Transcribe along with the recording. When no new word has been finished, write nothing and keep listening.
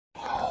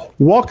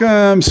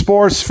Welcome,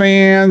 sports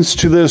fans,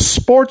 to this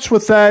Sports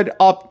with Ed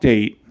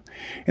update.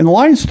 In the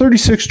Lions'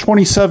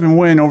 36-27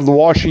 win over the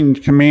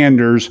Washington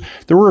Commanders,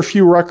 there were a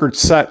few records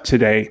set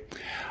today.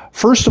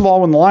 First of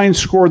all, when the Lions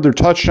scored their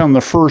touchdown in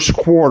the first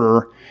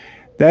quarter,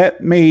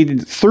 that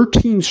made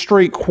 13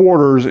 straight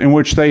quarters in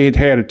which they had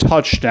had a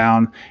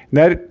touchdown.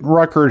 That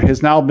record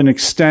has now been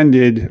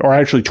extended, or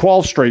actually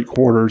 12 straight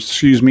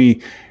quarters,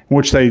 in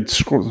which they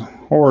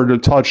scored a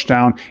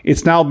touchdown.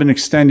 It's now been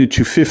extended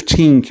to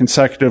 15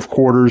 consecutive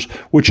quarters,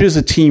 which is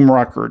a team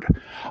record.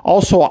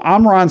 Also,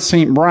 Amon-Ra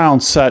St.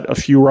 Brown set a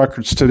few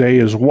records today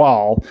as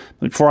well.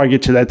 Before I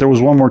get to that, there was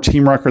one more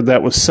team record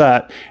that was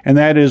set, and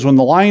that is when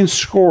the Lions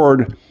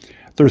scored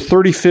their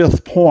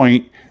 35th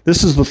point.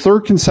 This is the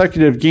third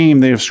consecutive game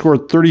they have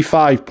scored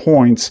 35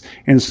 points,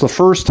 and it's the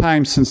first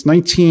time since the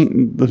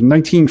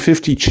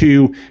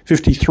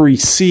 1952-53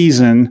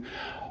 season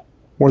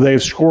where they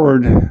have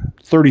scored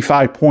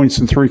 35 points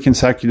in three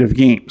consecutive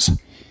games.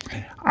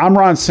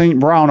 Amon-Ra St.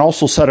 Brown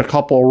also set a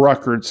couple of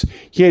records.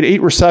 He had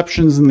 8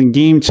 receptions in the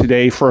game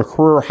today for a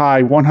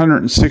career-high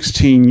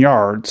 116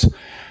 yards.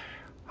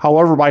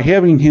 However, by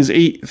having his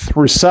 8th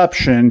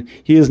reception,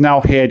 he has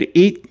now had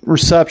 8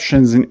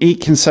 receptions in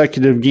 8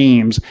 consecutive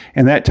games,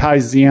 and that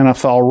ties the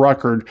NFL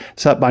record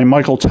set by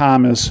Michael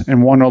Thomas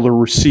and one other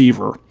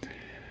receiver.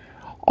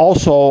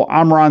 Also,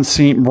 Amon-Ra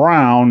St.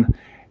 Brown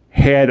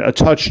had a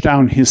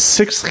touchdown his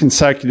 6th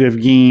consecutive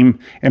game,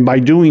 and by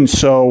doing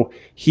so,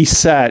 he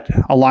set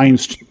a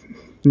Lions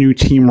new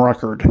team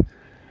record.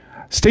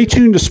 Stay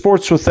tuned to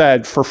Sports with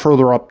Ed for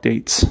further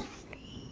updates.